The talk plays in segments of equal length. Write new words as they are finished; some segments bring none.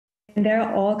there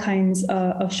are all kinds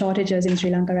of shortages in Sri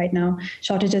Lanka right now.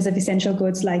 Shortages of essential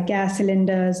goods like gas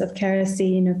cylinders, of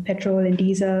kerosene, of petrol and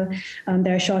diesel.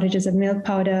 There are shortages of milk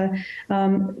powder.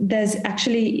 There's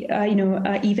actually,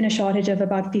 even a shortage of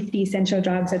about 50 essential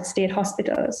drugs at state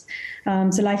hospitals.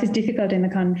 So life is difficult in the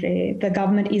country. The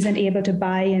government isn't able to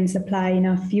buy and supply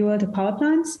enough fuel to power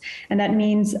plants. And that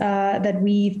means that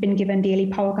we've been given daily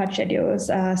power cut schedules,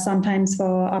 sometimes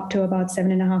for up to about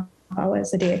 7.5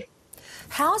 hours a day.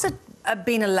 How has it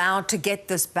been allowed to get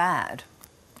this bad?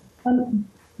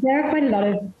 There are quite a lot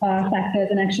of factors,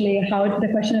 and actually the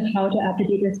question of how to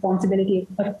abdicate responsibility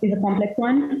is a complex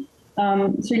one.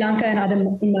 Sri Lanka and other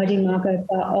emerging markets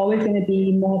are always going to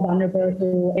be more vulnerable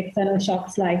to external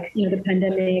shocks like the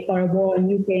pandemic or a war in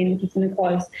Ukraine, which is going to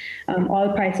cause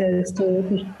oil prices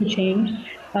to change.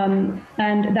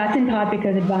 And that's in part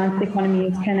because advanced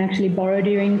economies can actually borrow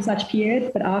during such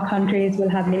periods, but our countries will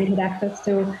have limited access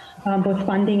to both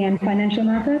funding and financial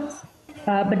markets.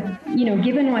 But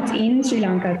given what's in Sri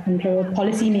Lanka's control,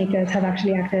 policymakers have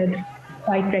actually acted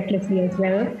quite recklessly as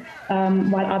well.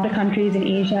 While other countries in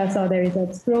Asia saw their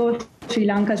reserves grow, Sri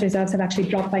Lanka's reserves have actually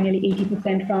dropped by nearly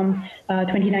 80% from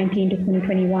 2019 to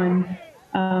 2021.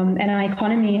 And our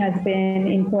economy has been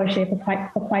in poor shape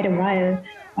for quite a while.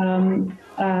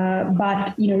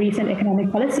 But recent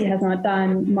economic policy has not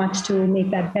done much to make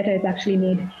that better. It's actually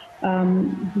made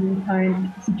the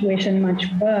current situation much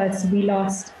worse. We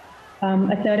lost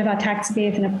a third of our tax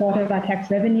base and a quarter of our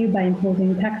tax revenue by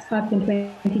imposing tax cuts in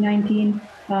 2019.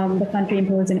 The country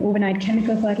imposed an overnight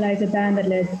chemical fertilizer ban that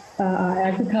led our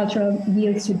agricultural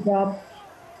yields to drop.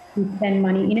 We spend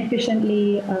money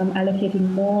inefficiently,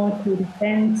 allocating more to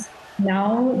defense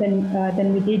now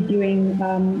than we did during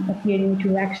a period in which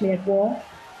we were actually at war.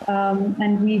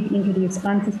 And we've introduced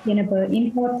unsustainable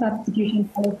import substitution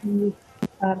policies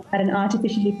at an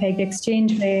artificially pegged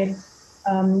exchange rate.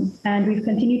 And we've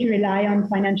continued to rely on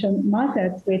financial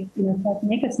markets, which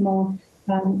make us more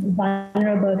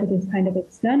vulnerable to this kind of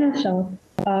external shock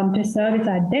to service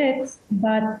our debts.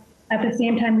 But at the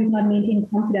same time, we've not maintained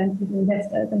confidence with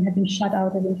investors and have been shut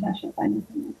out of international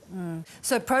financing.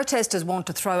 So protesters want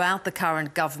to throw out the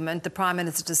current government. The Prime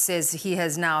Minister says he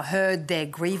has now heard their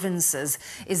grievances.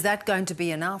 Is that going to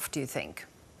be enough, do you think?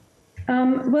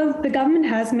 Well, the government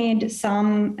has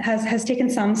taken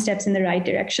some steps in the right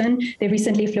direction. They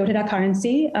recently floated our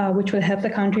currency, which will help the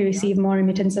country receive more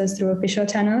remittances through official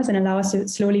channels and allow us to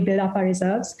slowly build up our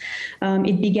reserves.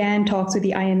 It began talks with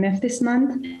the IMF this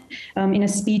month. In a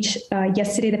speech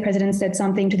yesterday, the president said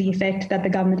something to the effect that the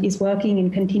government is working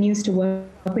and continues to work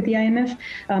with the IMF.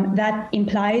 That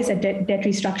implies that debt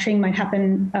restructuring might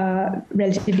happen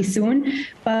relatively soon,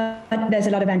 but there's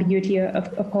a lot of ambiguity,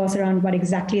 of course, around what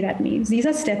exactly that means. These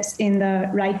are steps in the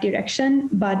right direction,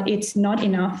 but it's not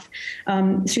enough.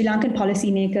 Sri Lankan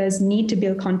policymakers need to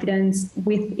build confidence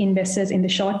with investors in the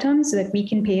short term so that we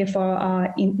can pay for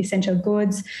our essential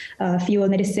goods, fuel,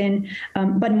 medicine.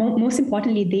 But most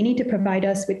importantly, they need to provide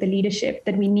us with the leadership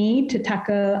that we need to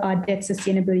tackle our debt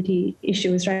sustainability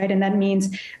issues, right? And that means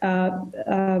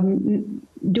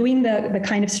doing the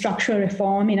kind of structural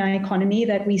reform in our economy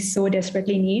that we so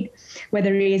desperately need,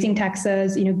 whether raising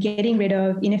taxes, getting rid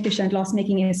of inefficient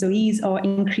loss-making SOEs or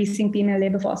increasing female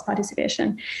labor force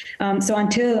participation. So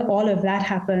until all of that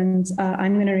happens,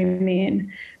 I'm going to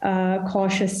remain I'm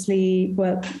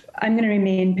going to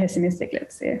remain pessimistic,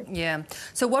 let's say. Yeah.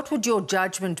 So what would your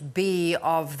judgment be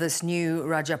of this new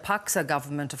Rajapaksa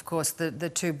government? Of course, the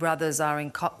two brothers are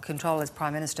in control as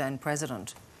Prime Minister and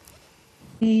President.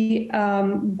 The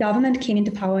government came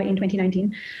into power in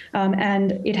 2019,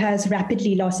 and it has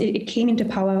rapidly lost. It came into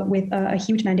power with a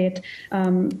huge mandate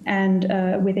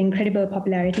and with incredible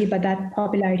popularity, but that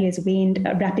popularity has waned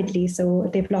rapidly. So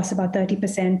they've lost about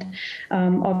 30%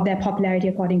 of their popularity,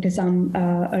 according to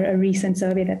a recent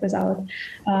survey that was out.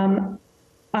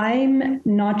 I'm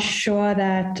not sure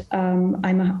that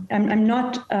I'm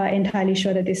not entirely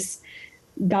sure that this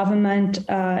government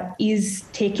is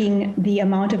taking the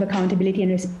amount of accountability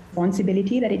and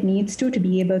responsibility that it needs to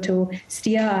be able to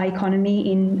steer our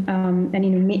economy in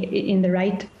the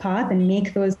right path and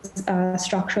make those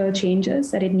structural changes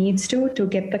that it needs to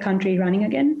get the country running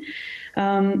again.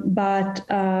 But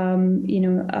a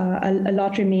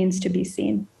lot remains to be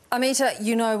seen. Amita,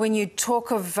 when you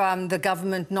talk of the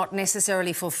government not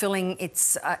necessarily fulfilling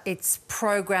its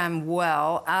program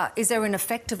well, is there an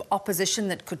effective opposition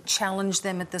that could challenge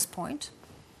them at this point?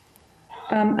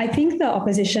 I think the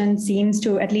opposition seems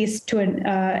to, at least to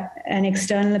an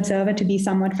external observer, to be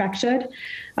somewhat fractured.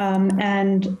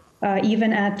 And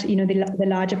even at the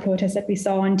larger protests that we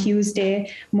saw on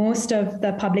Tuesday, most of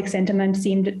the public sentiment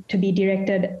seemed to be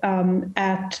directed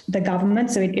at the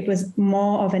government. So it was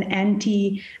more of an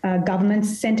anti-government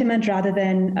sentiment rather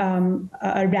than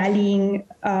a rallying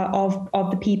of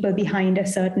the people behind a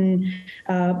certain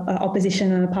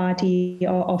oppositional party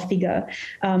or figure.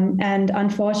 And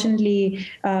unfortunately,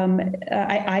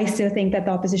 I still think that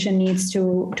the opposition needs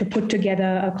to put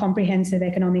together a comprehensive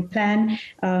economic plan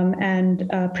and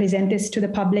present this to the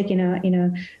public in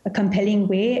a compelling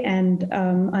way. And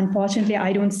unfortunately,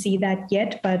 I don't see that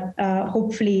yet, but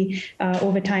hopefully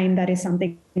over time, that is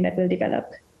something that will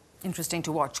develop. Interesting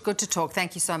to watch. Good to talk.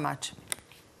 Thank you so much.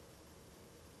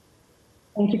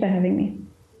 Thank you for having me.